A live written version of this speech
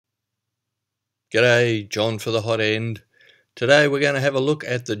G'day, John for Thehotend. Today we're going to have a look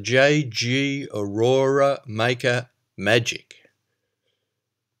at the JGAurora Magic. Magic!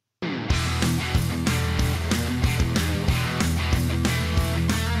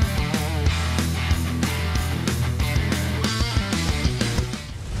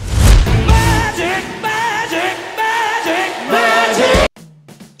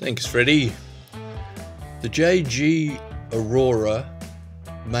 Thanks, Freddie. The JGAurora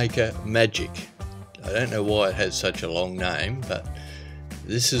Magic. I don't know why it has such a long name, but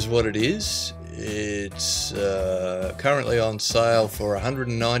this is what it is. It's currently on sale for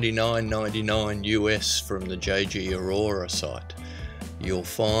 $199.99 US from the JGAurora site. You'll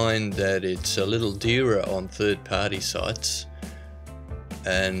find that it's a little dearer on third-party sites,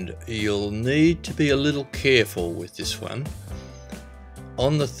 and you'll need to be a little careful with this one.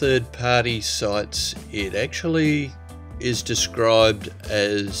 On the third-party sites, it actually is described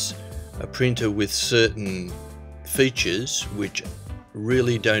as a printer with certain features which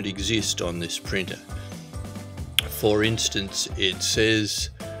really don't exist on this printer. For instance, it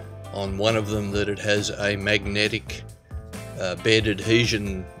says on one of them that it has a magnetic bed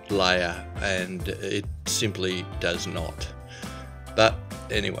adhesion layer, and it simply does not. But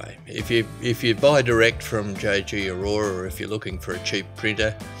anyway, if you buy direct from JGAurora, or if you're looking for a cheap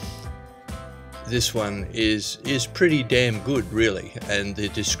printer, this one is pretty damn good, really, and the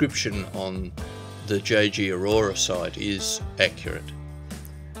description on the JGAurora site is accurate.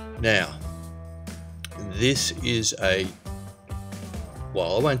 Now, this is I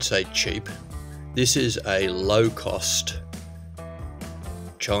won't say cheap, this is a low-cost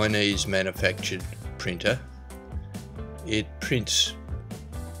Chinese manufactured printer. It prints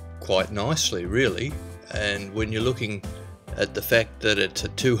quite nicely, really, and when you're looking at the fact that it's a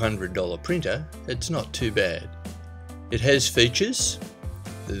 $200 printer, it's not too bad. It has features.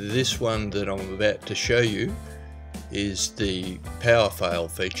 This one that I'm about to show you is the power fail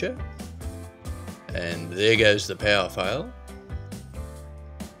feature, and there goes the power fail.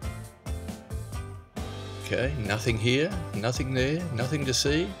 Okay, nothing here, nothing there, nothing to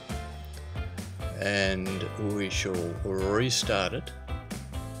see, and we shall restart it.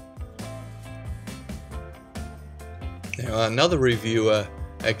 Now, another reviewer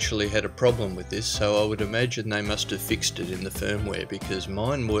actually had a problem with this, so I would imagine they must have fixed it in the firmware, because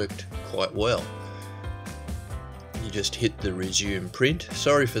mine worked quite well. You just hit the resume print.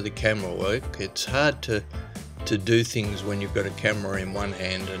 Sorry for the camera work. It's hard to do things when you've got a camera in one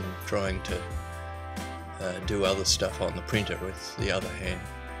hand and trying to do other stuff on the printer with the other hand.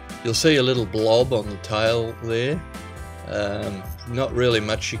 You'll see a little blob on the tail there. Not really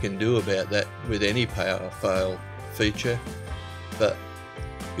much you can do about that with any power fail feature, but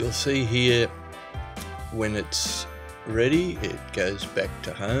you'll see here when it's ready it goes back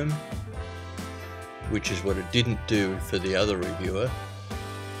to home, which is what it didn't do for the other reviewer,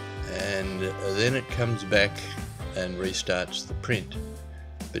 and then it comes back and restarts the print.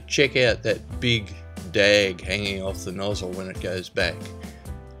 But check out that big dag hanging off the nozzle when it goes back.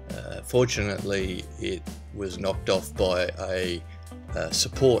 Fortunately, it was knocked off by a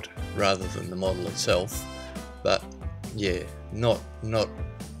support rather than the model itself. But yeah, not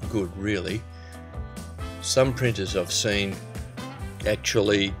good, really. Some printers I've seen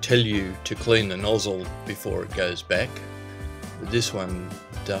actually tell you to clean the nozzle before it goes back. This one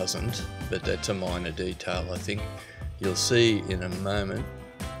doesn't, but that's a minor detail, I think. You'll see in a moment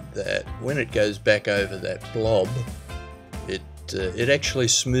that when it goes back over that blob, it actually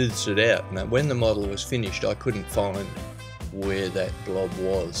smooths it out. Now, when the model was finished, I couldn't find where that blob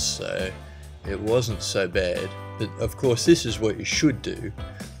was, so it wasn't so bad. But of course, this is what you should do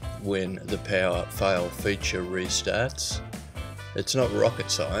when the power fail feature restarts. It's not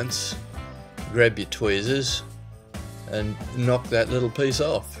rocket science. Grab your tweezers and knock that little piece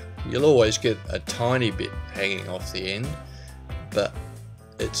off. You'll always get a tiny bit hanging off the end, but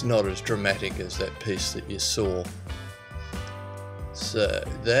it's not as dramatic as that piece that you saw. So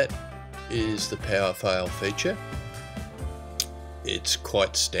that is the power fail feature. It's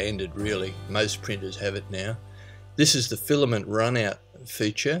quite standard, really. Most printers have it now. This is the Filament Run-Out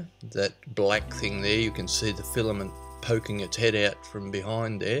feature, that black thing there. You can see the filament poking its head out from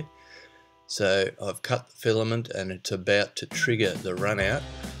behind there. So I've cut the filament and it's about to trigger the run-out,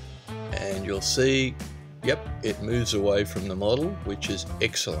 and you'll see, yep, it moves away from the model, which is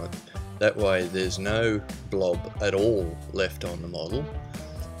excellent. That way there's no blob at all left on the model,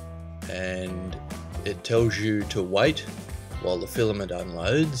 and it tells you to wait while the filament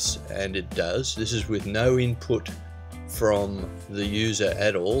unloads, and it does. This is with no input from the user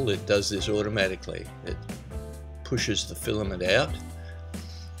at all. It does this automatically. It pushes the filament out,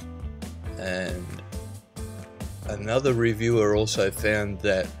 And another reviewer also found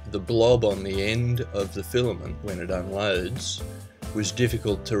that the blob on the end of the filament when it unloads was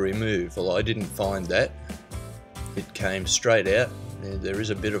difficult to remove. Well, I didn't find that. It came straight out. There is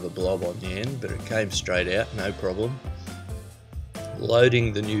a bit of a blob on the end, but it came straight out, no problem.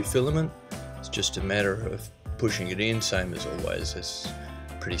 Loading the new filament, it's just a matter of pushing it in, same as always. It's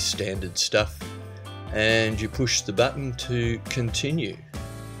pretty standard stuff. And you push the button to continue.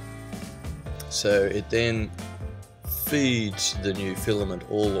 So it then feeds the new filament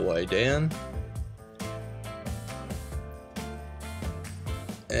all the way down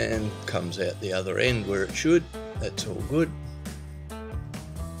and comes out the other end where it should. That's all good.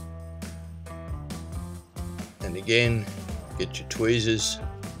 And again, get your tweezers,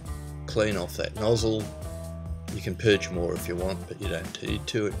 clean off that nozzle. You can purge more if you want, but you don't need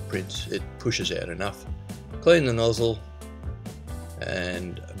to. It pushes out enough. Clean the nozzle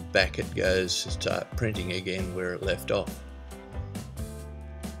and back it goes to start printing again where it left off.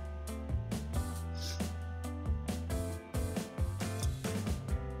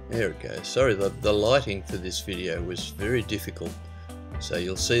 There it goes. Sorry, the lighting for this video was very difficult. So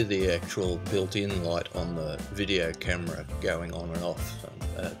you'll see the actual built-in light on the video camera going on and off.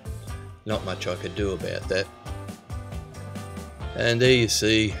 Not much I could do about that. And there you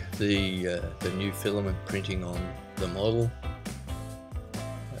see the new filament printing on the model.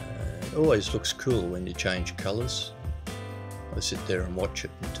 It always looks cool when you change colours. I sit there and watch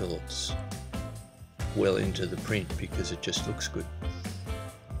it until it's well into the print because it just looks good.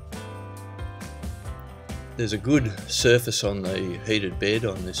 There's a good surface on the heated bed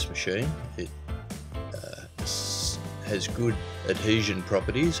on this machine. It has good adhesion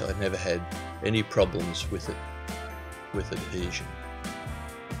properties. I've never had any problems with it, with adhesion.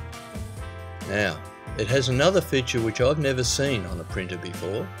 Now, it has another feature which I've never seen on a printer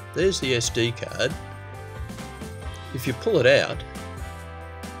before. There's the SD card. If you pull it out,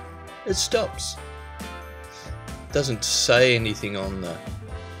 it stops. It doesn't say anything on the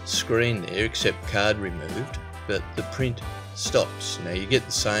screen there except card removed, but the print stops. Now you get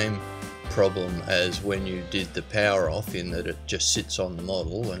the same problem as when you did the power off, in that it just sits on the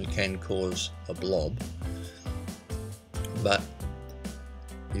model and can cause a blob. But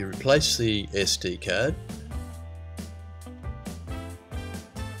you replace the SD card,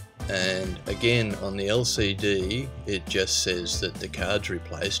 and again on the LCD it just says that the card's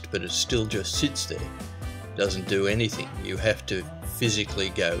replaced, but it still just sits there, doesn't do anything. You have to physically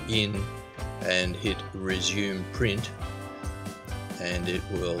go in and hit resume print and it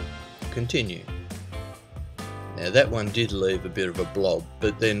will continue. Now that one did leave a bit of a blob,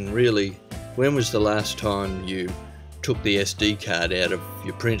 but then really, when was the last time you took the SD card out of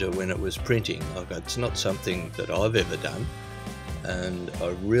your printer when it was printing? Like, it's not something that I've ever done, and I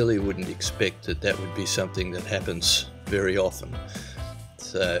really wouldn't expect that that would be something that happens very often.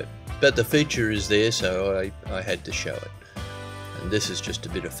 So, but the feature is there, so I had to show it. And this is just a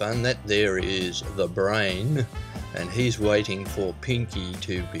bit of fun. That there is the brain, and he's waiting for Pinky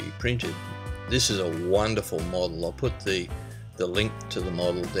to be printed. This is a wonderful model. I'll put the link to the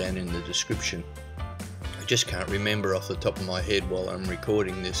model down in the description. I just can't remember off the top of my head while I'm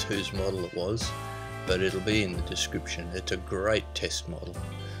recording this whose model it was, but it'll be in the description. It's a great test model.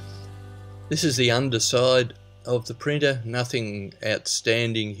 This is the underside of the printer. Nothing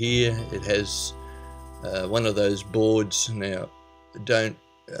outstanding here. It has one of those boards. Now, don't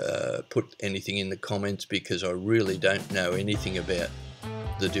put anything in the comments because I really don't know anything about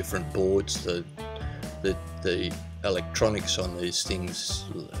the different boards. The electronics on these things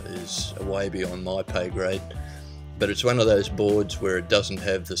is way beyond my pay grade, but it's one of those boards where it doesn't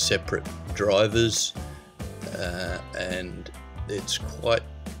have the separate drivers, and it's quite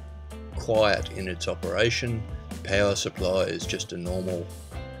quiet in its operation. Power supply is just a normal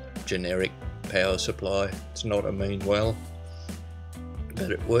generic power supply. It's not a mean well,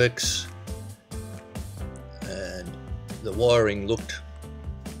 but it works, and the wiring looked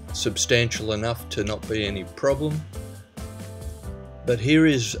substantial enough to not be any problem. But here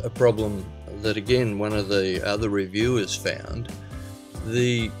is a problem that again one of the other reviewers found.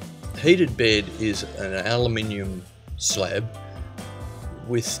 The heated bed is an aluminium slab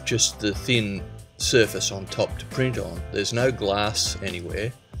with just the thin surface on top to print on. There's no glass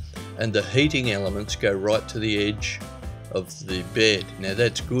anywhere, and the heating elements go right to the edge of the bed. Now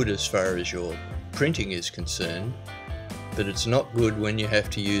that's good as far as your printing is concerned, but it's not good when you have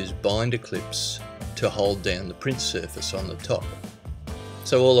to use binder clips to hold down the print surface on the top.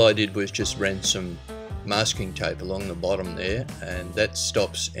 So all I did was just ran some masking tape along the bottom there, and that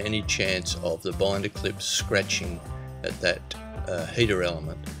stops any chance of the binder clips scratching at that heater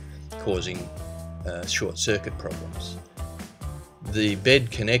element. causing short circuit problems. The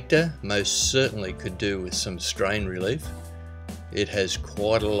bed connector most certainly could do with some strain relief. It has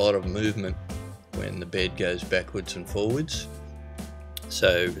quite a lot of movement when the bed goes backwards and forwards.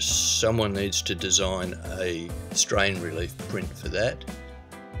 So someone needs to design a strain relief print for that.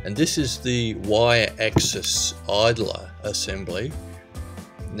 And this is the Y-axis idler assembly.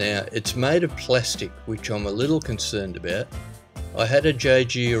 Now it's made of plastic, which I'm a little concerned about. I had a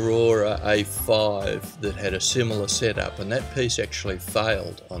JGAurora A5 that had a similar setup, and that piece actually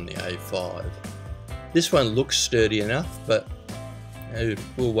failed on the A5. This one looks sturdy enough, but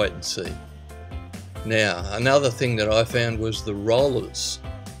we'll wait and see. Now, another thing that I found was the rollers.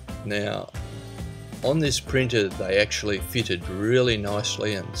 Now, on this printer they actually fitted really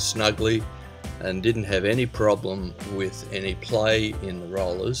nicely and snugly and didn't have any problem with any play in the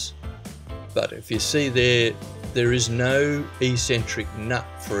rollers. But if you see there is no eccentric nut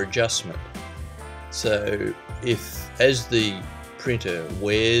for adjustment. So if, as the printer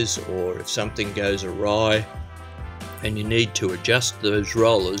wears or if something goes awry and you need to adjust those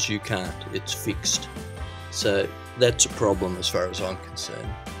rollers, you can't, it's fixed. So that's a problem as far as I'm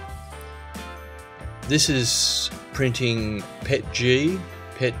concerned. This is printing PETG.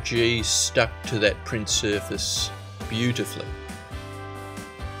 PETG stuck to that print surface beautifully.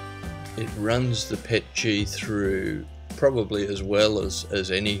 It runs the PETG through probably as well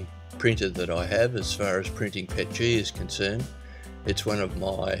as any printer that I have as far as printing PETG is concerned. It's one of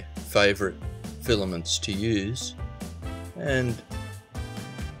my favourite filaments to use, and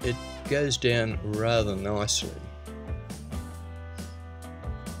it goes down rather nicely.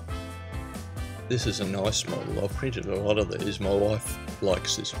 This is a nice model. I've printed a lot of these. My wife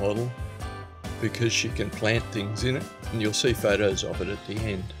likes this model because she can plant things in it, and you'll see photos of it at the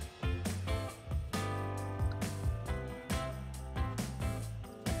end.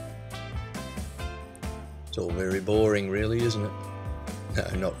 It's all very boring really, isn't it?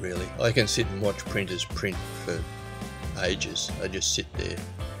 No, not really. I can sit and watch printers print for ages. I just sit there.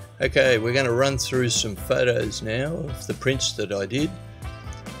 Okay, we're going to run through some photos now of the prints that I did.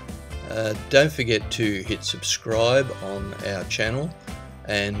 Don't forget to hit subscribe on our channel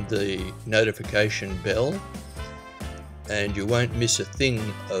and the notification bell, and you won't miss a thing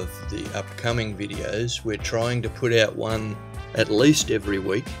of the upcoming videos. We're trying to put out one at least every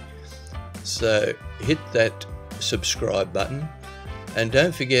week, so hit that subscribe button. And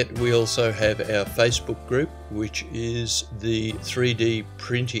don't forget, we also have our Facebook group, which is the 3D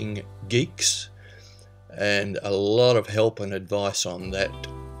Printing Geeks, and a lot of help and advice on that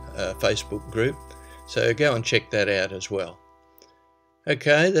Facebook group, so go and check that out as well.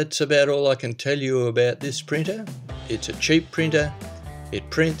 Okay, that's about all I can tell you about this printer. It's a cheap printer, it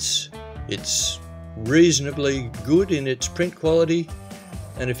prints, it's reasonably good in its print quality,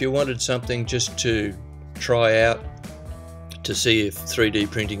 and if you wanted something just to try out to see if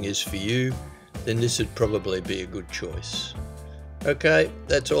 3D printing is for you, then this would probably be a good choice. Okay,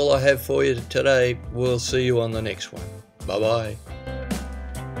 that's all I have for you today. We'll see you on the next one. Bye bye.